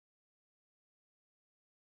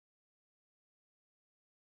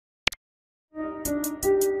What's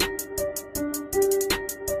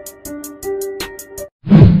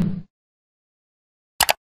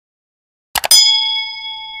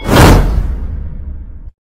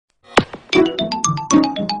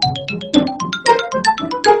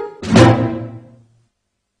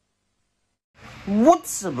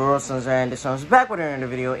up, bro? And this one's back with another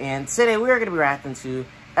video, and today we are going to be reacting to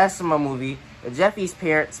SML Movie, Jeffy's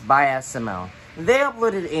Parents by SML. They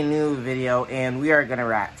uploaded a new video, and we are going to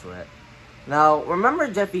react to it. Now, remember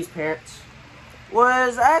Jeffy's Parents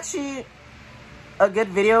was actually a good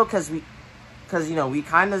video because we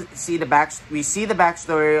kind of see the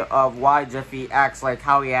backstory of why Jeffy acts like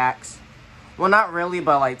how he acts. Well, not really,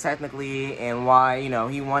 but like technically, and why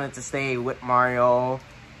he wanted to stay with Mario,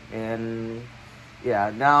 and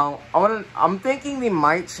yeah. Now I'm thinking they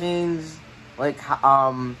might change like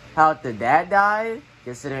how the dad died.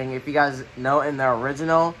 Considering, if you guys know, in the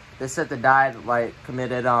original, they said the dad like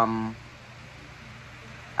committed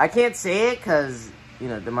I can't say it because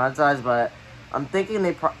demonetized, but I'm thinking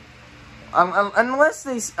they unless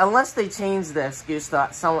they change the excuse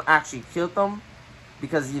that someone actually killed them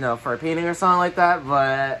because for a painting or something like that.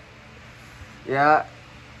 But yeah.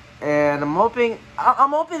 And I'm hoping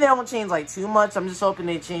they don't change like too much. I'm just hoping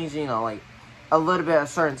they change, like a little bit of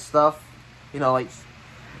certain stuff. Like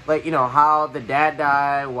how the dad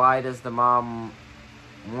died, why does the mom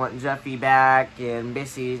want Jeffy back, and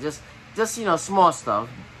basically just small stuff.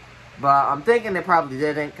 But I'm thinking they probably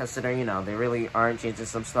didn't, considering they really aren't changing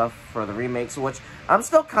some stuff for the remakes, which I'm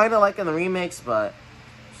still kind of liking the remakes, but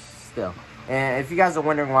still. And if you guys are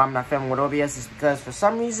wondering why I'm not filming with OBS, it's because for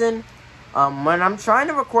some reason, when I'm trying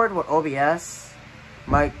to record with OBS,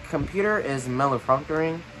 my computer is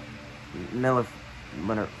malfunctioning,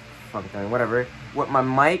 whatever, with my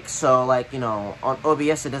mic. So like, on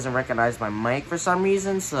OBS, it doesn't recognize my mic for some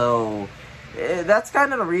reason. So that's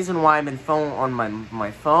kind of the reason why I've been filming on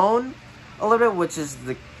my phone a little bit, which is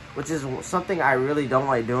something I really don't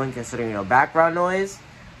like doing, considering background noise.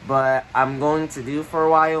 But I'm going to do for a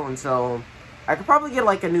while until I could probably get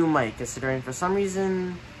like a new mic, considering for some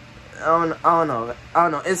reason, I don't know.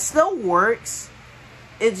 It still works.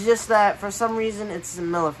 It's just that for some reason it's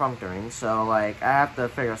malfunctioning. So like, I have to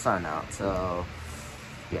figure something out. So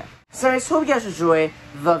yeah. So I hope you guys enjoy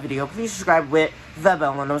the video. Please subscribe with the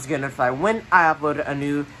bell and get notified when I upload a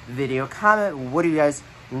new video. Comment what do you guys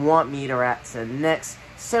want me to react to next.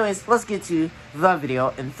 So anyways, let's get to the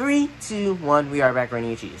video. In 3, 2, 1, we are back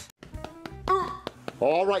running cheese.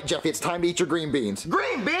 Alright, Jeffy, it's time to eat your green beans.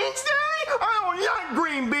 Green beans, Daddy? I don't like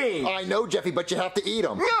green beans! I know, Jeffy, but you have to eat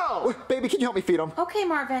them. No! Baby, can you help me feed them? Okay,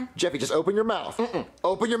 Marvin. Jeffy, just open your mouth.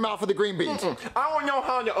 Open your mouth for the green beans. I don't know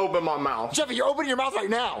how to open my mouth. Jeffy, you're opening your mouth right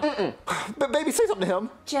now. But baby, say something to him.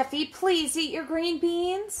 Jeffy, please eat your green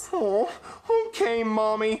beans. Oh, okay,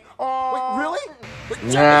 Mommy. Wait, really?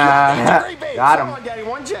 Jeffy, nah, green beans. got him. Come on, Daddy,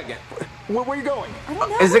 1 second. Where are you going? I don't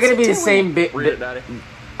know. Is it gonna be the doing? same bit? Read it, Daddy.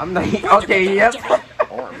 I'm not. Okay, yep.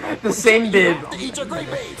 The same bid. Eat your green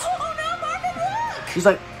beans. Oh no, Marvin, look! He's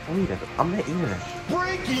like, I'm not eating that.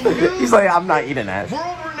 Breaking news! He's like, I'm not eating that.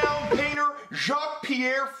 World-renowned painter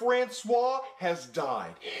Jacques-Pierre Francois has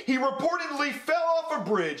died. He reportedly fell off a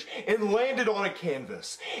bridge and landed on a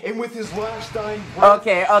canvas. And with his last dying breath,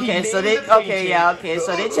 so they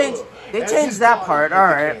changed that part. All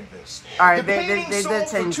right, they did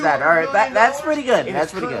change that. All right, that's pretty good.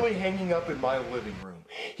 That's pretty good. Currently hanging up in my living room.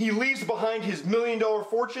 He leaves behind his $1 million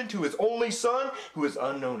fortune to his only son, who is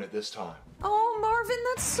unknown at this time. Oh, Marvin,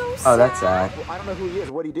 that's so sad. Oh, that's sad. Well, I don't know who he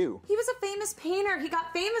is. What'd he do? He was a famous painter. He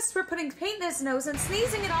got famous for putting paint in his nose and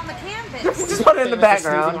sneezing it on the canvas. Just put it in the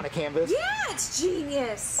background. On a canvas? Yeah, it's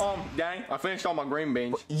genius. Daddy, I finished all my green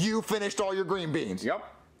beans. You finished all your green beans? Yep.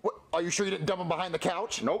 What, are you sure you didn't dump them behind the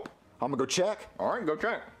couch? Nope. I'm gonna go check. All right, go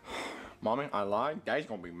check. Mommy, I lied. Daddy's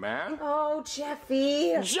gonna be mad. Oh,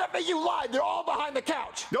 Jeffy. Jeffy, you lied. They're all behind the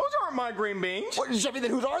couch. Those aren't my green beans. What, Jeffy,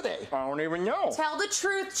 then whose are they? I don't even know. Tell the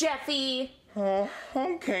truth, Jeffy. Oh,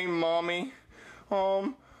 okay, Mommy.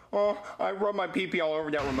 I rubbed my pee-pee all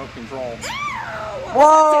over that remote control.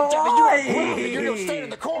 Whoa! Jeffy, you're gonna stand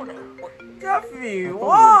in the corner. Jeffy,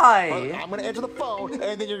 why? I'm gonna enter the phone,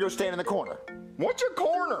 and then you're gonna stand in the corner. What's your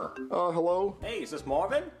corner? Hello? Hey, is this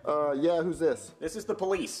Marvin? Yeah, who's this? This is the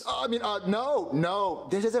police. No,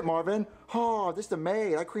 this isn't Marvin. Oh, this is the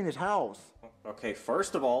maid. I cleaned his house. Okay,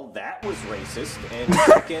 first of all, that was racist, and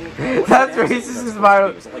second... That's racist as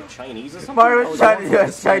Mario. Was it like Chinese or something? Mario was trying to do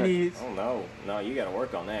as Chinese. Oh no, no, you gotta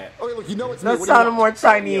work on that. Okay, look, you know it's That me. sounded more Yeah, we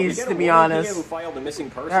Chinese, get to a be woman here honest. who filed a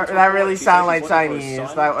missing persons That report. really She sounded says like she's looking for her Chinese.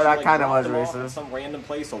 son. That She, like, kind of dropped was him off at racist. some random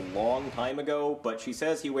place a long time ago, but she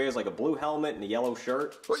says he wears like a blue helmet and a yellow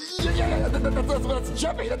shirt. Yeah, that's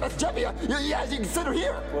Jeffy. That's Jeffy. Yeah, you can sit her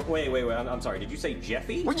here. Wait, I'm sorry. Did you say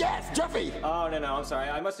Jeffy? Well, yes, Jeffy. Oh, no, I'm sorry.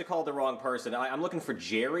 I must have called the wrong person. I'm looking for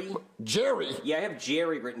Jerry. Jerry. Yeah, I have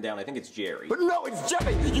Jerry written down. I think it's Jerry. But no, it's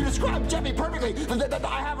Jeffy. You described Jeffy perfectly.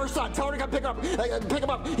 I have her son. Tell her to come pick him up. Pick him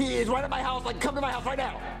up. He is right at my house. Like, come to my house right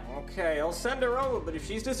now. Okay, I'll send her over, but if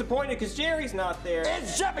she's disappointed because Jerry's not there...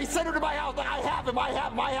 It's Jeffy. Send her to my house. I have him.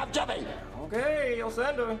 I have Jeffy. Okay, I'll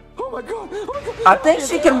send her. Oh my God. I think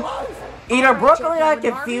she can either Brooklyn got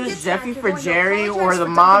confused Jeffy for Jerry, or the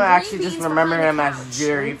mom actually just remembered him as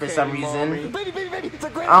Jerry for some reason. Baby. It's a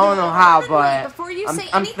great I don't know how, but Before you say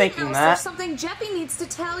I'm anything thinking else, that. there's something Jeffy needs to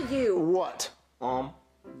tell you. What?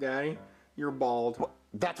 Daddy, you're bald.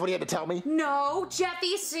 That's what he had to tell me? No,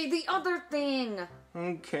 Jeffy, say the other thing.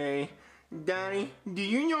 Okay. Daddy, do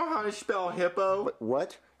you know how to spell hippo?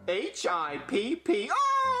 What? H-I-P-P.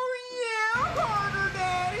 Oh, yeah, harder,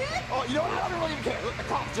 Daddy. Oh, you know what? I don't really even care. Look, the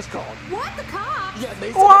cops just called. What, the cops? Yeah,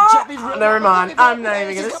 they said What? Jeffy's real. Never mind. I'm not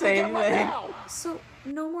even She's gonna coming say to get him right anything. now. So,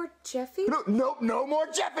 no more Jeffy? No more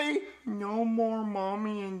Jeffy. No more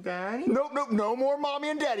Mommy and Daddy? No more mommy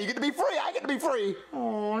and daddy. You get to be free. I get to be free.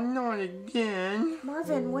 Oh, not again.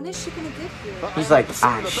 Marvin, when is she gonna get here? He's like,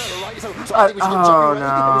 Sooner the ah, better, right? So I think we should get Jeffy oh, ready.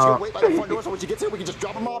 We should no. go wait by the front door so when she gets here, we can just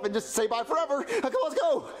drop him off and just say bye forever. Come on, let's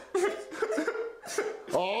go.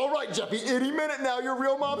 All right, Jeffy. Any minute now, your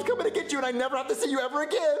real mom's coming to get you, and I never have to see you ever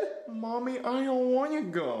again. Mommy, I don't want to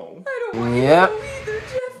go. Yep.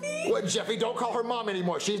 What, Jeffy? Don't call her mom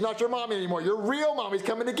anymore. She's not your mom anymore. Your real mommy's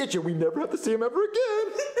coming to get you. We never have to see him ever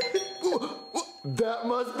again. That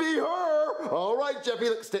must be her. All right, Jeffy.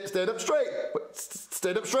 Look, stand up straight.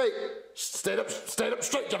 Stand up straight. Stand up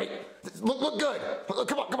straight, Jeffy. Look good.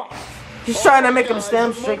 Come on. He's trying to make him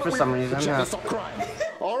stand straight for some reason. Jeffy, stop crying.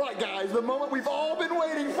 All right, guys. The moment we've all been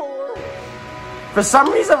waiting for. For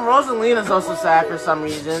some reason, Rosalina's also sad for some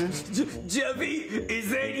reason. Jeffy, is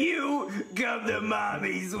that you? Come to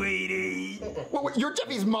mommy, sweetie. What, you're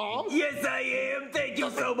Jeffy's mom? Yes, I am. Thank you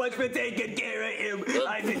so much for taking care of him.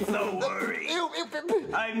 I've been so worried.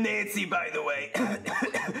 I'm Nancy, by the way.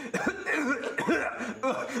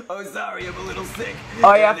 Oh, sorry, I'm a little sick.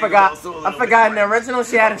 Oh yeah, I forgot. Also a I little forgot. In bit the original,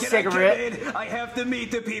 she had a Can I cigarette. come in? I have to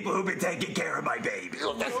meet the people who've been taking care of my baby.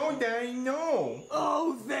 No, Daddy, no.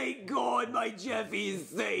 Oh, thank God my Jeffy is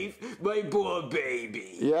safe. My poor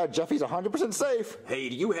baby. Yeah, Jeffy's 100% safe. Hey,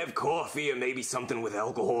 do you have coffee or maybe something with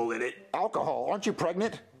alcohol in it? Alcohol? Aren't you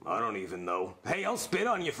pregnant? I don't even know. Hey, I'll spit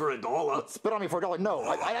on you for $1. Spit on me for $1. No,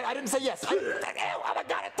 I didn't say yes. Oh my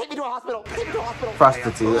God! Take me to a hospital. Take me to a hospital.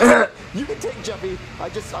 Prostitute. You can take Jeffy. I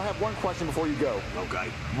have one question before you go. Okay.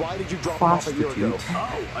 Why did you drop him off a year ago?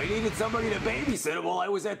 Oh, I needed somebody to babysit him while I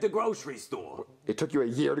was at the grocery store. It took you a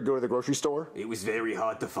year to go to the grocery store? It was very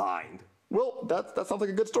hard to find. Well, that sounds like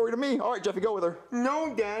a good story to me. All right, Jeffy, go with her.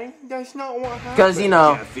 No, Daddy, that's not what happened. Because, you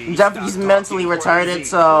know, Jeffy, Jeffy's stop mentally talking retarded, crazy.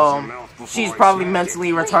 so Close your mouth before she's I probably smack mentally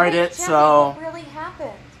it. retarded, so... What really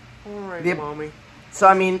happened? All right, Yep. Mommy. So,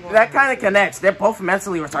 I mean, that kind of connects. They're both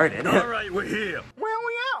mentally retarded. All right, we're here. Where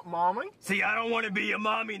we at, Mommy? See, I don't want to be your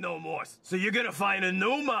mommy no more. So you're gonna find a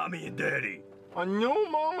new mommy and daddy. A new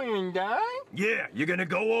Mommy and Daddy? Yeah, you're gonna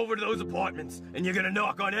go over to those apartments and you're gonna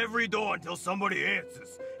knock on every door until somebody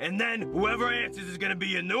answers. And then whoever answers is gonna be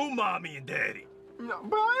your new mommy and daddy. No,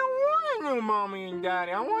 but I don't want a new Mommy and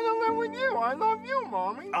Daddy. I want to live with you. I love you,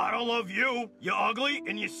 Mommy. I don't love you. You're ugly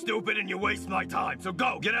and you're stupid and you waste my time. So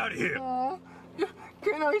go, get out of here.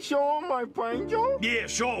 Can I show him my prank joke? Yeah,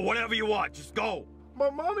 sure, whatever you want. Just go.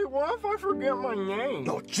 But, Mommy, what if I forget my name?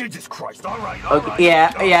 Oh, Jesus Christ. All right, all right. Okay,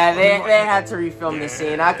 yeah, they had to refilm the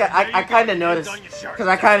scene. I kind of noticed, because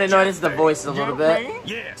I kind of noticed the voice a little bit.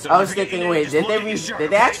 Yeah, so I was thinking, wait, did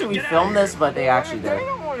they actually refilm this? But they actually They did.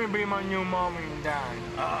 don't want to be my new Mommy and Daddy.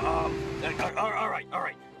 all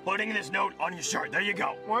right. Putting this note on your shirt. There you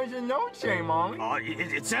go. What does the note say, Mommy?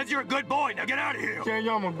 It says you're a good boy. Now get out of here. Says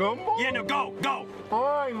I'm a good boy? Yeah, no, go. All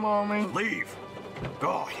right, Mommy. Leave.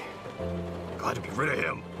 God. Glad to be rid of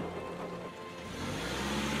him.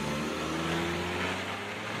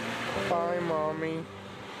 Bye, Mommy.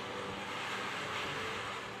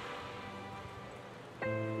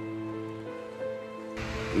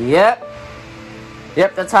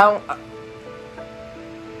 Yep, that's how...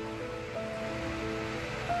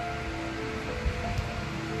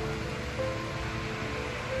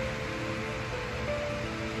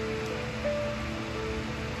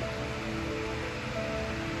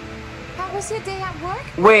 Was your day at work?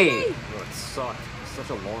 Wait. Hey, Oh, it sucked. Such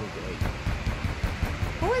a long day.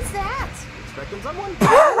 who is that? Expecting someone?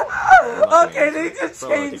 Okay, they just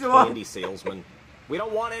Probably changed like a one. candy salesman. We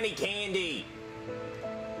don't want any candy.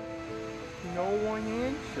 No one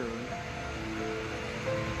answered.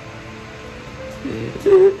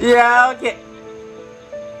 Yeah, okay.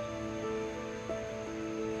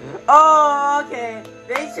 Oh, okay.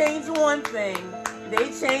 They changed one thing.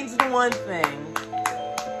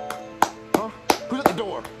 Huh? Who's at the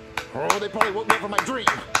door? Oh, they probably woke me up from my dream.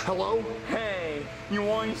 Hello? Hey, you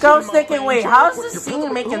want to So I was see my thinking, friend wait, Joe? how's What, this you're scene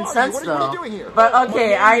putting- making who are you? sense What are you though? doing here? But My okay,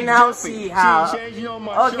 name I is now Jeffy. see how. See, changing on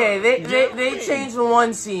my Okay, shirt. they Jeffy. changed the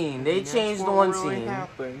one scene. They changed the one Really scene.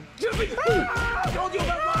 happened. Jeffy! I told you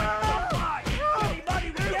about mine! Anybody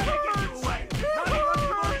would never get you away! Mommy loves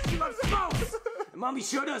you more than she loves smokes! Mommy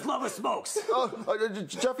sure does love her smokes!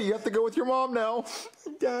 Jeffy, you have to go with your mom now.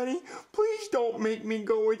 Daddy, please don't make me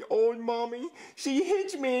go with old mommy. She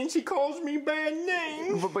hits me and she calls me bad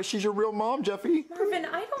names. But she's your real mom, Jeffy. Marvin,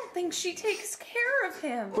 I don't think she takes care of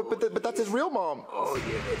him. But that's his real mom. Oh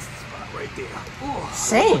yeah, that's the spot right there. Oh,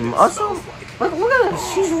 Same. Also, look at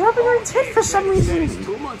this. She's rubbing her tit for some reason. That's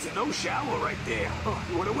 2 months and no shower right there. Oh,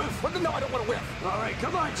 you want to whiff? What? No, I don't want to whiff. All right,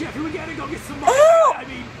 come on, Jeffy, we gotta go get some Ew! more. I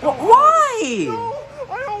mean, Why? No,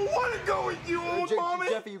 I don't want to go with you, old mommy.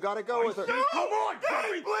 Jeffy, you gotta go with her. come on,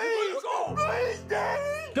 Jeffy, Please, let's go. please, Daddy.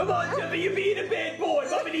 Come on, Jeffy, you're being a bad boy.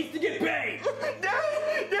 Mommy needs to get paid.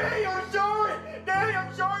 Daddy, I'm sorry. Daddy,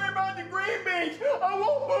 I'm sorry about the green beans. I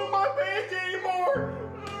won't move my pants anymore.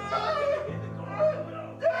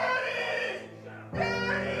 Daddy!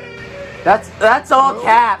 Daddy! That's all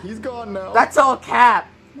cap. He's gone now. That's all cap.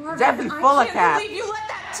 Marvin, Jeffy full of I can't cap. believe you let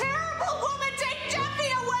that terrible woman take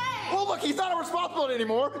Jeffy away. Well, look, he's not a responsibility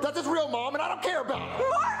anymore. That's his real mom, and I don't care about her.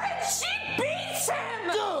 Marvin, she beats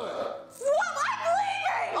him. Good. Well, I'm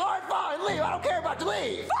leaving. All right, fine, leave. I don't care about you.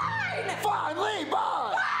 Leave. Fine. Fine, leave.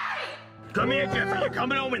 Bye. Come here, Jeffy. You're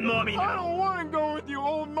coming home with Mommy I now. don't want to go with you,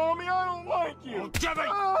 old mommy. I don't like you. Jeffy,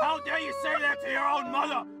 how dare you say that to your own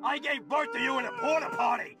mother? I gave birth to you in a porta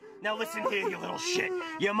potty. Now listen here, you little shit.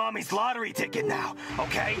 Your mommy's lottery ticket now,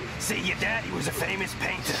 okay? See, your daddy was a famous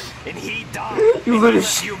painter, and he died. You And he little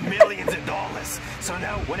left you millions of dollars. So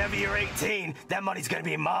now, whenever you're 18, that money's gonna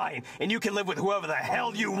be mine, and you can live with whoever the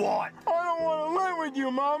hell you want. I don't want to live with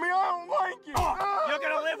you, mommy. I don't like you. Oh, you're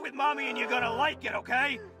gonna live with Mommy, and you're gonna like it,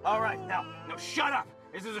 okay? All right, now shut up.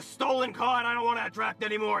 This is a stolen car, and I don't want to attract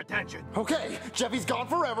any more attention. Okay, Jeffy's gone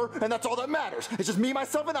forever, and that's all that matters. It's just me,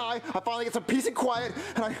 myself, and I. I finally get some peace and quiet,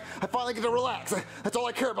 and I finally get to relax. That's all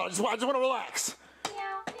I care about. I just want to relax.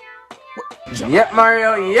 Yep,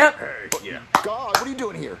 Mario. Yep. Yeah. God, what are you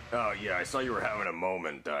doing here? Oh, yeah, I saw you were having a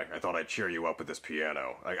moment. I thought I'd cheer you up with this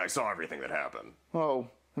piano. I saw everything that happened. Oh,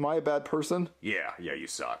 am I a bad person? Yeah, you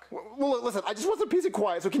suck. Well, listen, I just want some peace and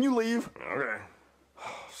quiet, so can you leave? Okay.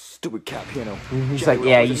 Stupid cat piano. He's Jeffy like, would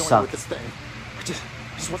yeah, always you annoy me suck. with this thing. I just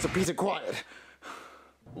want some peace and quiet.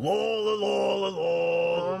 I'm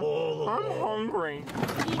hungry.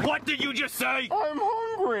 What did you just say? I'm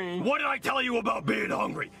hungry. What did I tell you about being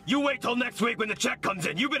hungry? You wait till next week when the check comes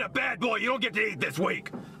in. You've been a bad boy. You don't get to eat this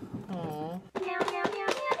week.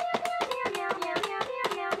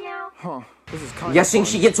 Huh. This is kind Guessing of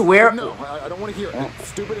she gets wear No, I don't want to hear it. It's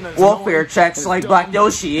stupid and it's welfare annoying, checks and it's like dumb. Black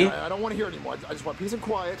Yoshi. I don't want to hear it anymore. I just want peace and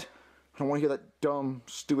quiet. I don't want to hear that dumb,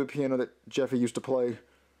 stupid piano that Jeffy used to play.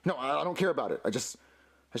 No, I don't care about it. I just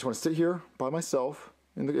want to sit here by myself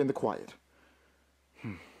in the quiet.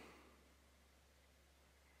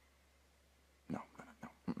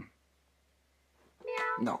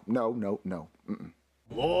 No.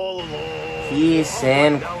 Peace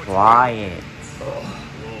and quiet.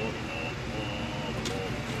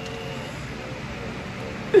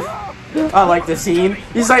 I like the scene.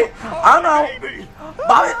 He's like, I don't know.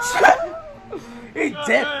 Bob, he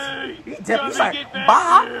dipped. He's like,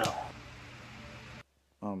 Bob.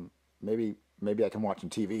 Maybe I can watch some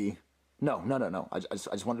TV. No. I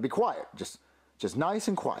just want to be quiet. Just nice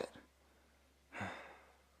and quiet.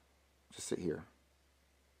 Just sit here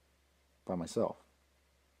by myself.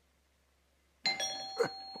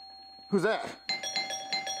 Who's that?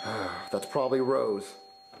 That's probably Rose.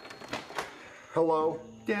 Hello?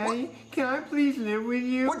 Daddy, can I please live with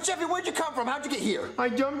you? What, Jeffy, where'd you come from? How'd you get here? I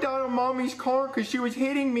jumped out of mommy's car because she was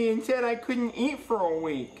hitting me and said I couldn't eat for a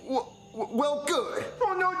week. Well, good.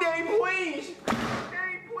 Oh no, Daddy, please!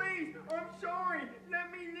 Daddy, please! I'm sorry.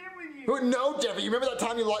 Let me live with you. No, Jeffy, you remember that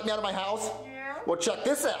time you locked me out of my house? Yeah? Well, check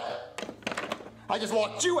this out. I just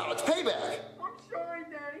locked you out. It's payback. I'm sorry,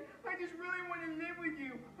 Daddy. I just really want to live with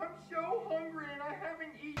you. I'm so hungry and I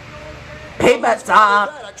haven't eaten all day. payback time.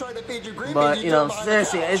 I tried to feed you green But beans, you know,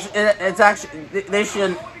 seriously, it's actually they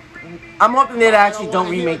should. I'm hoping they actually don't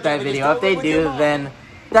remake that video. If they do, then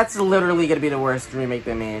that's literally gonna be the worst remake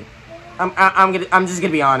they made. I'm just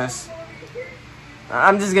gonna be honest.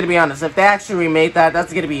 I'm just gonna be honest. If they actually remake that,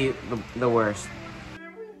 that's gonna be the worst.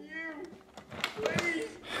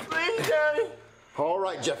 Please, Daddy. All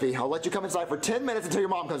right, Jeffy, I'll let you come inside for 10 minutes until your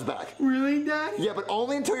mom comes back. Really, Daddy? Yeah, but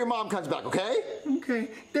only until your mom comes back, okay? Okay,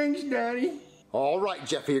 thanks, Daddy. All right,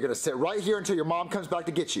 Jeffy, you're gonna sit right here until your mom comes back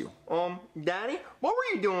to get you. Daddy, what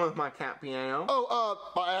were you doing with my cat piano? Oh,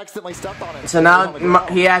 I accidentally stepped on it. So now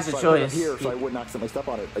he has a So I put it choice. here so I wouldn't accidentally step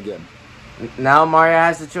on it again. Now Mario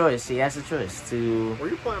has a choice. He has a choice to Were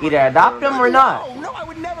you playing either my adopt him or not. No, I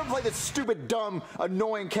would never play this stupid, dumb,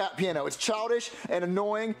 annoying cat piano. It's childish and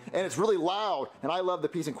annoying, and it's really loud, and I love the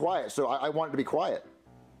peace and quiet, so I want it to be quiet.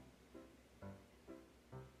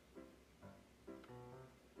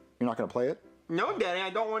 You're not gonna play it? No, Daddy, I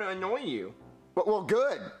don't want to annoy you. Well,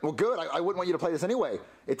 good. Well, good. I wouldn't want you to play this anyway.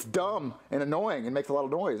 It's dumb and annoying and makes a lot of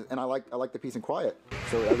noise, and I like the peace and quiet.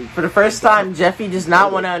 So For the first time, Jeffy does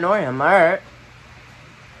not want to annoy him. All right.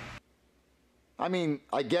 I mean,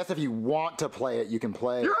 I guess if you want to play it, you can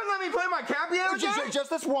play. You're gonna let me play my cat piano, Daddy? Just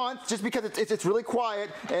this once, just because it's really quiet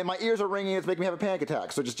and my ears are ringing. It's making me have a panic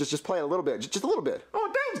attack. So just play it a little bit, just a little bit.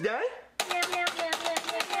 Oh, thanks, Daddy.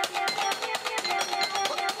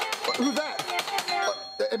 Who's that?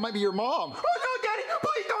 It might be your mom. Oh no, Daddy!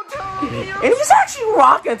 Please don't tell me. And he's actually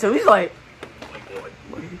rocking to it. He's like,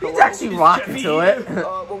 he's actually rocking to it.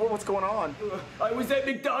 What's going on? I was at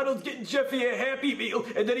McDonald's getting Jeffy a Happy Meal,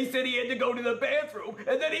 and then he said he had to go to the bathroom,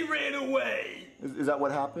 and then he ran away. Is that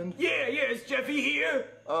what happened? Yeah, is Jeffy here?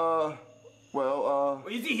 Well,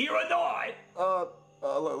 Is he here or not?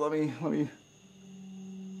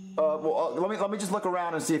 let me just look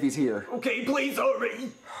around and see if he's here. Okay, please hurry.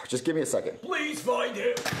 Just give me a second. Please find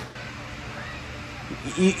him.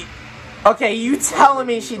 Okay, you telling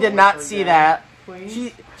me she did not see that?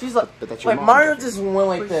 She's like Mario just went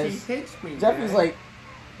like this. She hits me, Jeffy's like,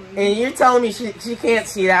 and you're telling me she can't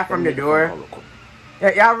see that from the door?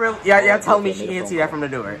 Yeah, y'all telling me she can't see that from the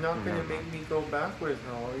door? You're not gonna make me go backwards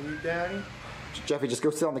now, are you, Daddy? Jeffy, just go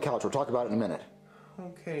sit on the couch. We'll talk about it in a minute.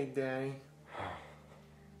 Okay, Daddy.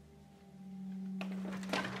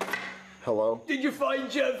 Hello? Did you find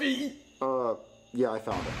Jeffy? Yeah, I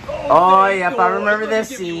found him. Oh, yep, I remember this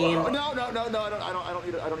scene. No, I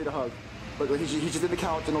don't need a hug. Look, he's just in the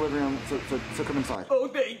couch in the living room, so come inside. Oh,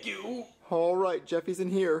 thank you. All right, Jeffy's in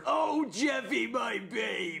here. Oh, Jeffy, my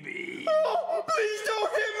baby. Oh, please don't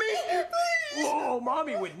hit me! Please! Oh,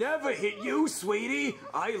 Mommy would never hit you, sweetie.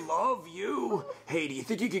 I love you. Hey, do you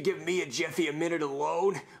think you could give me and Jeffy a minute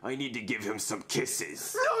alone? I need to give him some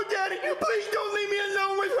kisses. No, Daddy! Please don't leave me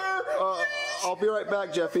alone with her! I'll be right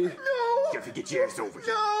back, Jeffy. No! Jeffy, get your ass over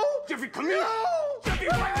here. No! Jeffy, come here. No! Jeffy,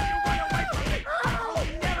 why would you run away from me? I'll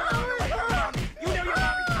never run away from your mommy. You know your mommy.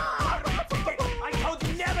 I told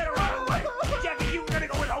you never to run away. Jeffy, you gotta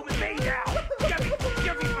go home with me now. Jeffy,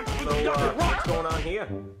 What's going on here?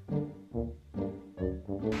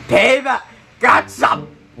 Payback! Got some!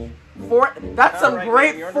 That's some Alright, great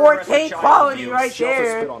man, you're under arrest for 4K child quality abuse. right She also spit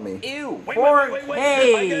there. on me. Ew. Wait, 4K.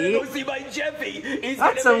 I gotta go see my Jeffy. He's That's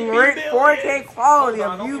gonna some make great me 4K millions. quality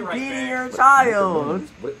Hold on, of I'll you be right beating back. your child.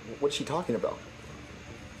 What's she talking about?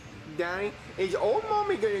 Daddy, is old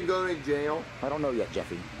mommy gonna go to jail? I don't know yet,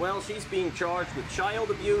 Jeffy. Well, she's being charged with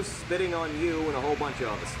child abuse, spitting on you, and a whole bunch of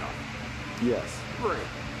other stuff. Yes. Great.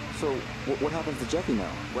 So, what happens to Jeffy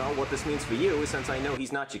now? Well, what this means for you is since I know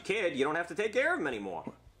he's not your kid, you don't have to take care of him anymore.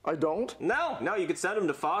 I don't? No, you could send him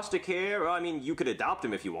to foster care. I mean, you could adopt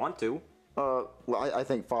him if you want to. Well, I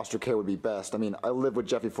think foster care would be best. I mean, I lived with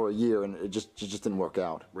Jeffy for a year, and it just didn't work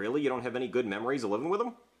out. Really? You don't have any good memories of living with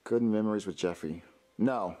him? Good memories with Jeffy.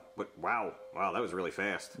 No. But wow, that was really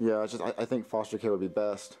fast. Yeah, I think foster care would be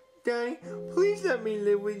best. Daddy, please let me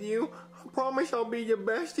live with you. I promise I'll be the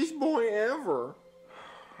bestest boy ever.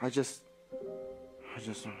 I just...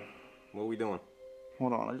 What are we doing?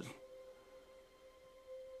 Hold on,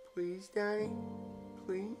 Please, Daddy?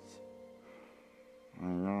 Please?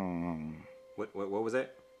 What was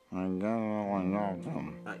that?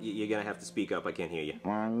 You're gonna have to speak up. I can't hear you.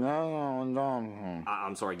 I'm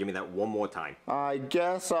sorry. Give me that one more time. I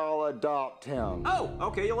guess I'll adopt him. Oh,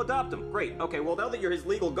 okay. You'll adopt him. Great. Okay. Well, now that you're his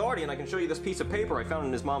legal guardian, I can show you this piece of paper I found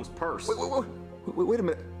in his mom's purse. Wait a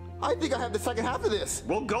minute. I think I have the second half of this.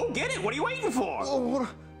 Well, go get it. What are you waiting for? Oh, hold on.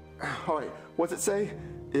 All right. What's it say?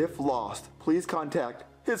 If lost, please contact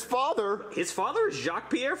his father. His father is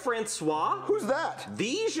Jacques-Pierre Francois? Who's that?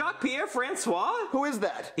 The Jacques-Pierre Francois? Who is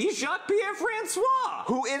that? He's Jacques-Pierre Francois!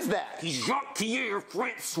 Who is that? He's Jacques-Pierre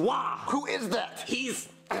Francois! Who is that? He's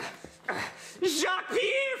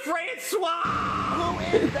Jacques-Pierre Francois!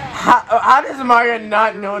 Who is that? How does Mario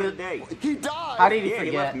not know that? Day. He died. How did he Yeah,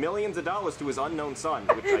 he left forget? millions of dollars to his unknown son,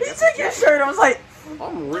 which I He guess took his shirt. I was like,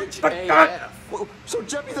 I'm rich AF. Whoa, so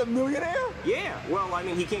Jeffy's a millionaire? Yeah, well, I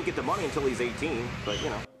mean, he can't get the money until he's 18, but you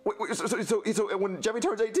know. Wait, so when Jeffy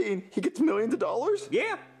turns 18, he gets millions of dollars?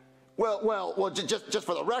 Yeah. Well, just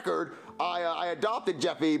for the record, I adopted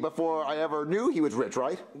Jeffy before I ever knew he was rich,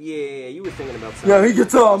 right? Yeah, you were thinking about something. yo, he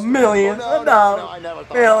gets millions Oh, of dollars. no, I never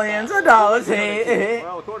thought Millions about of that. dollars. Hey.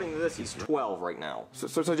 Well, according to this, he's 12 right now.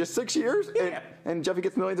 So just 6 years? Yeah. And Jeffy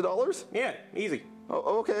gets millions of dollars? Yeah, easy.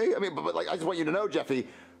 Oh, okay. I mean, but like, I just want you to know, Jeffy,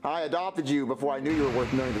 I adopted you before I knew you were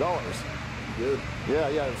worth millions of dollars. Good.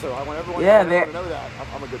 Yeah. So I want everyone, Yeah, to know that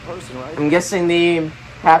I'm a good person, right? I'm guessing they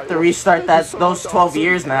have to restart those 12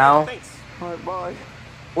 years now. Thanks. All right, bye.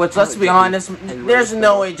 Which, let's be honest, there's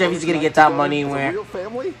no way Jeffy's gonna get that money It's a where. real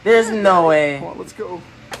family? There's no way. Come on, let's go.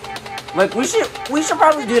 Like, we should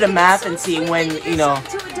probably do the math and see when, you know,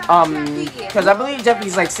 because I believe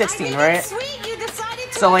Jeffy's like 16, right?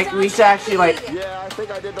 So, like, we should actually, like, Yeah, I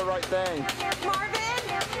think I did the right thing. Marvin,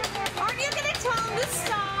 aren't you gonna tell him to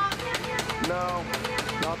stop? No,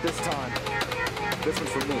 not this time. This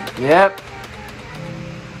one's for me. yep.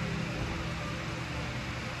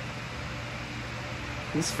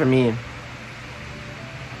 This is for me.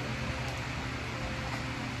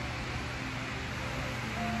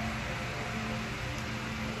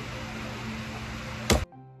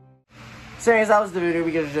 So anyways, that was the video.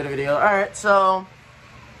 We just did a video. Alright, so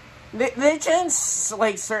they changed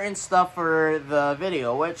like certain stuff for the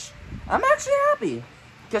video, which I'm actually happy.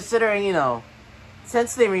 Considering, you know,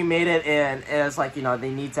 since they remade it and it's like, you know, they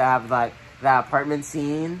need to have like that apartment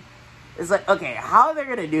scene. It's like, okay, how are they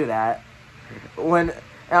gonna do that? When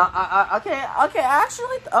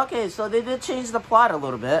okay, so they did change the plot a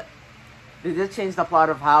little bit. They did change the plot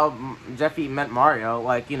of how Jeffy met Mario,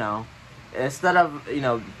 like, you know, instead of, you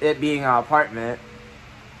know, it being an apartment,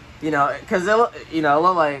 you know, because it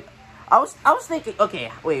looked like, I was thinking,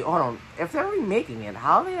 okay, wait, hold on, if they're remaking it,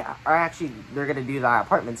 how they're gonna do the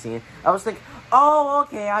apartment scene? I was thinking, oh,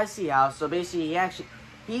 okay, I see how. So basically,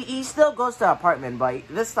 he still goes to the apartment, but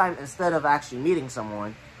this time, instead of actually meeting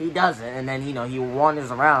someone, he doesn't, and then, you know, he wanders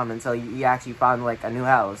around until he actually found, like, a new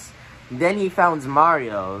house. Then he found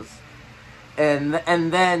Mario's, and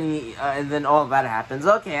then all that happens.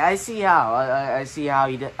 Okay, I see how. I see how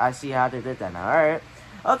they did that now. Alright.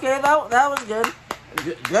 Okay, that was good.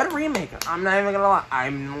 Good remake. I'm not even gonna lie.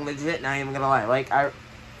 I'm legit not even gonna lie. I'm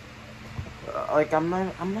not gonna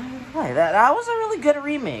lie. That was a really good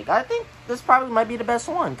remake. I think this probably might be the best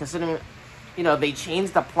one, considering, you know, they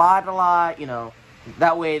changed the plot a lot, you know.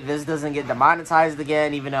 That way, this doesn't get demonetized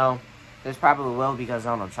again, even though this probably will, because,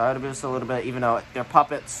 I don't know, child abuse a little bit, even though they're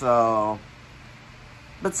puppets, so.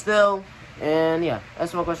 But still, and yeah,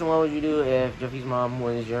 that's my question. What would you do if Jeffy's mom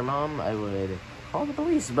was your mom? I would call the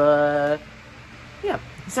police, but yeah.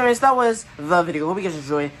 So anyways, that was the video. Hope you guys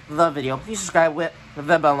enjoyed the video. Please subscribe with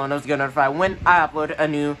the bell on those to get notified when I upload a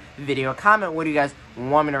new video. Comment what do you guys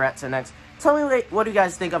want me to react to next. Tell me what do you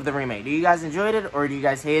guys think of the remake. Do you guys enjoyed it or do you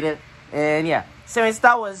guys hate it? And yeah. So anyways,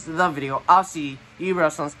 that was the video. I'll see you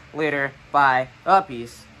bros later. Bye.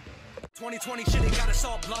 Peace. 2020 shit ain't got us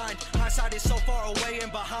all blind. Hindsight is so far away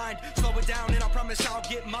and behind. Slow it down and I promise I'll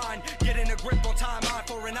get mine. Getting a grip on time, eye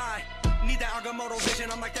for an eye. Need that Agamotto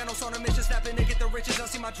vision. I'm like Thanos on a mission, snapping to get the riches. I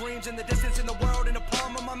see my dreams in the distance, in the world, in the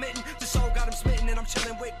palm of my mitten. The soul got him smitten and I'm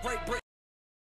chilling with Great Britain.